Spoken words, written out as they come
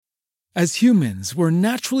As humans, we're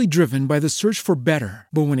naturally driven by the search for better.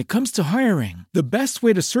 But when it comes to hiring, the best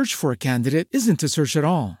way to search for a candidate isn't to search at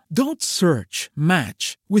all. Don't search,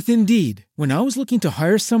 match with Indeed. When I was looking to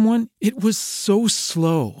hire someone, it was so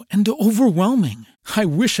slow and overwhelming. I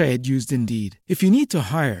wish I had used Indeed. If you need to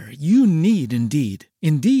hire, you need Indeed.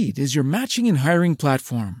 Indeed is your matching and hiring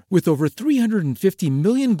platform with over 350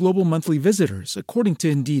 million global monthly visitors, according to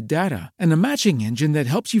Indeed data, and a matching engine that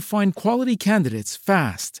helps you find quality candidates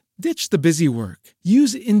fast. Ditch the busy work.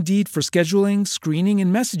 Use Indeed for scheduling, screening,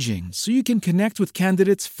 and messaging so you can connect with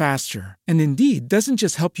candidates faster. And Indeed doesn't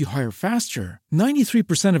just help you hire faster.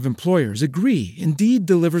 93% of employers agree Indeed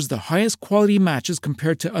delivers the highest quality matches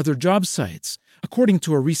compared to other job sites, according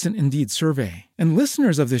to a recent Indeed survey. And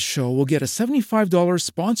listeners of this show will get a $75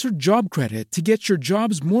 sponsored job credit to get your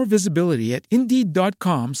jobs more visibility at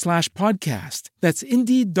Indeed.com/podcast. That's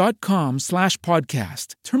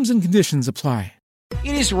Indeed.com/podcast. Terms and conditions apply.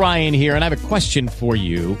 It is Ryan here, and I have a question for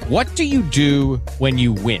you. What do you do when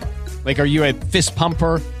you win? Like, are you a fist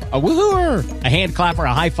pumper, a woo-hooer, a hand clapper,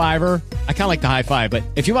 a high fiver? I kind of like the high five, but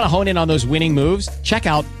if you want to hone in on those winning moves, check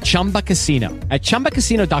out Chumba Casino. At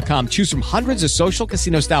ChumbaCasino.com, choose from hundreds of social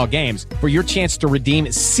casino-style games for your chance to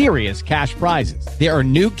redeem serious cash prizes. There are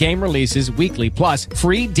new game releases weekly, plus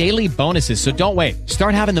free daily bonuses. So don't wait.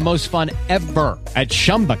 Start having the most fun ever at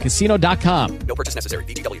ChumbaCasino.com. No purchase necessary.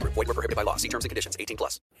 VGW. Void where prohibited by law. See terms and conditions.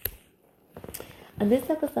 18+. On this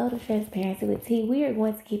episode of Transparency with T, we are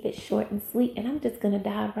going to keep it short and sweet, and I'm just going to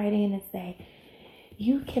dive right in and say,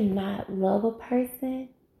 you cannot love a person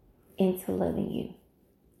into loving you.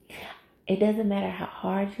 It doesn't matter how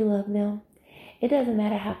hard you love them. It doesn't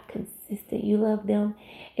matter how consistent you love them.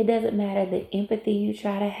 It doesn't matter the empathy you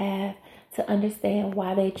try to have to understand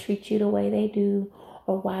why they treat you the way they do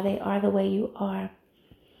or why they are the way you are.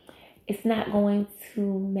 It's not going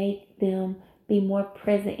to make them be more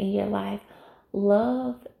present in your life.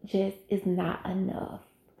 Love just is not enough.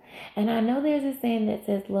 And I know there's a saying that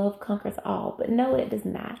says love conquers all, but no, it does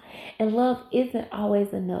not. And love isn't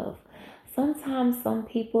always enough. Sometimes some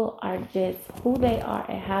people are just who they are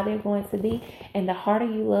and how they're going to be. And the harder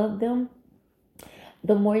you love them,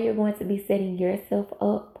 the more you're going to be setting yourself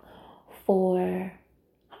up for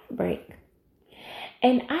heartbreak.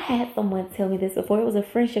 And I had someone tell me this before. It was a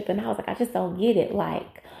friendship, and I was like, I just don't get it.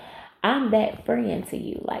 Like, I'm that friend to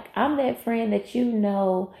you. Like, I'm that friend that you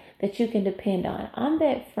know that you can depend on. I'm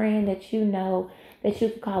that friend that you know that you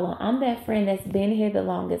can call on. I'm that friend that's been here the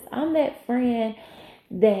longest. I'm that friend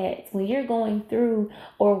that when you're going through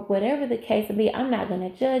or whatever the case may be, I'm not going to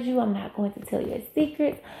judge you. I'm not going to tell your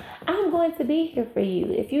secrets. I'm going to be here for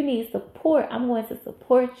you. If you need support, I'm going to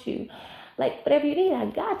support you. Like, whatever you need, I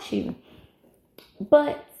got you.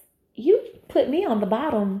 But you put me on the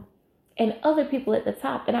bottom and other people at the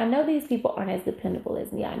top. And I know these people aren't as dependable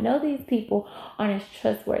as me. I know these people aren't as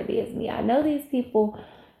trustworthy as me. I know these people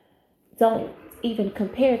don't even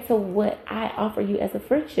compare to what I offer you as a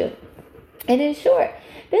friendship. And in short,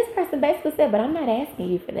 this person basically said, but I'm not asking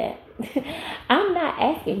you for that. I'm not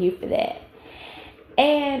asking you for that.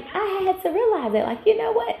 And I had to realize that, like, you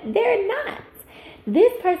know what? They're not.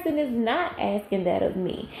 This person is not asking that of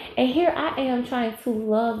me. And here I am trying to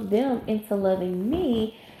love them into loving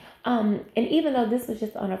me. And even though this was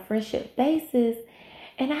just on a friendship basis,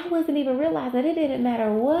 and I wasn't even realizing that it didn't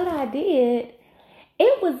matter what I did,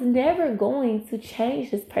 it was never going to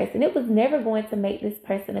change this person. It was never going to make this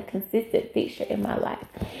person a consistent fixture in my life.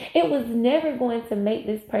 It was never going to make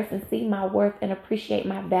this person see my worth and appreciate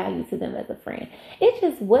my value to them as a friend. It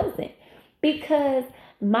just wasn't, because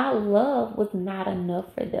my love was not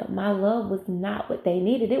enough for them. My love was not what they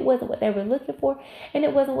needed. It wasn't what they were looking for, and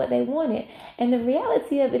it wasn't what they wanted. And the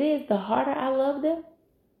reality of it is, the harder I loved them,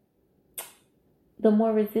 the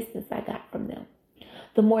more resistance I got from them,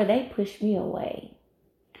 the more they pushed me away.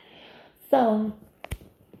 So,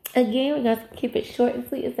 again, we're going to keep it short and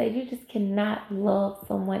sweet and say you just cannot love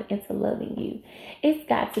someone into loving you. It's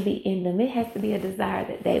got to be in them. It has to be a desire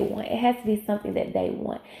that they want. It has to be something that they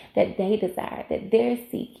want, that they desire, that they're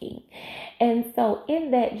seeking. And so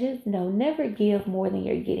in that, just know, never give more than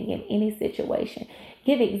you're getting in any situation.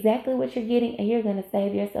 Give exactly what you're getting, and you're going to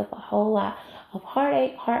save yourself a whole lot of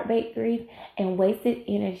heartache, heartbreak, grief, and wasted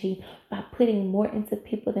energy by putting more into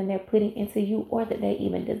people than they're putting into you or that they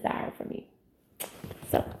even desire from you.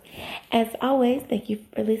 So, as always, thank you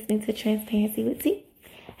for listening to Transparency with T.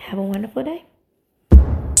 Have a wonderful day.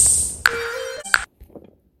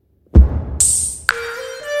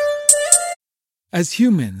 As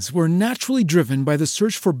humans, we're naturally driven by the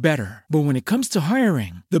search for better. But when it comes to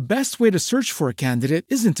hiring, the best way to search for a candidate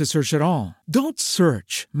isn't to search at all. Don't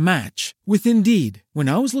search, match with Indeed. When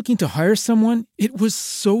I was looking to hire someone, it was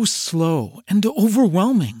so slow and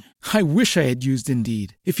overwhelming. I wish I had used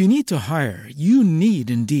Indeed. If you need to hire, you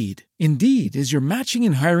need Indeed. Indeed is your matching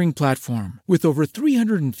and hiring platform with over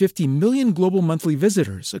 350 million global monthly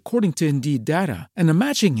visitors, according to Indeed data, and a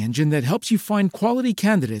matching engine that helps you find quality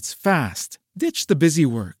candidates fast. Ditch the busy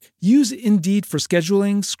work. Use Indeed for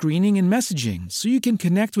scheduling, screening, and messaging so you can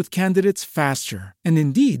connect with candidates faster. And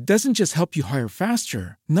Indeed doesn't just help you hire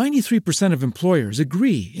faster. 93% of employers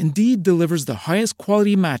agree Indeed delivers the highest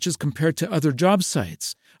quality matches compared to other job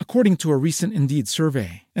sites, according to a recent Indeed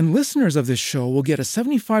survey. And listeners of this show will get a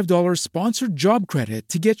 $75 sponsored job credit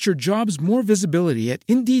to get your jobs more visibility at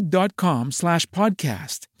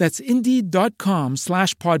Indeed.com/podcast. That's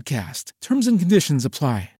Indeed.com/podcast. Terms and conditions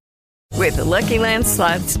apply. With the Lucky Land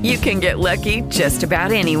Slots, you can get lucky just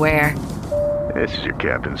about anywhere. This is your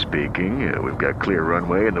captain speaking. We've got clear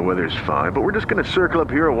runway and the weather's fine, but we're just going to circle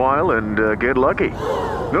up here a while and get lucky.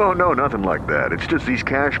 No, nothing like that. It's just these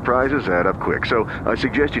cash prizes add up quick. So I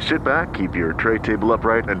suggest you sit back, keep your tray table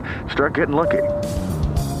upright, and start getting lucky.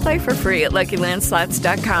 Play for free at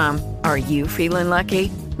LuckyLandSlots.com. Are you feeling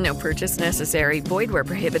lucky? No purchase necessary. Void where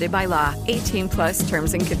prohibited by law. 18+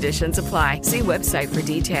 terms and conditions apply. See website for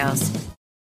details.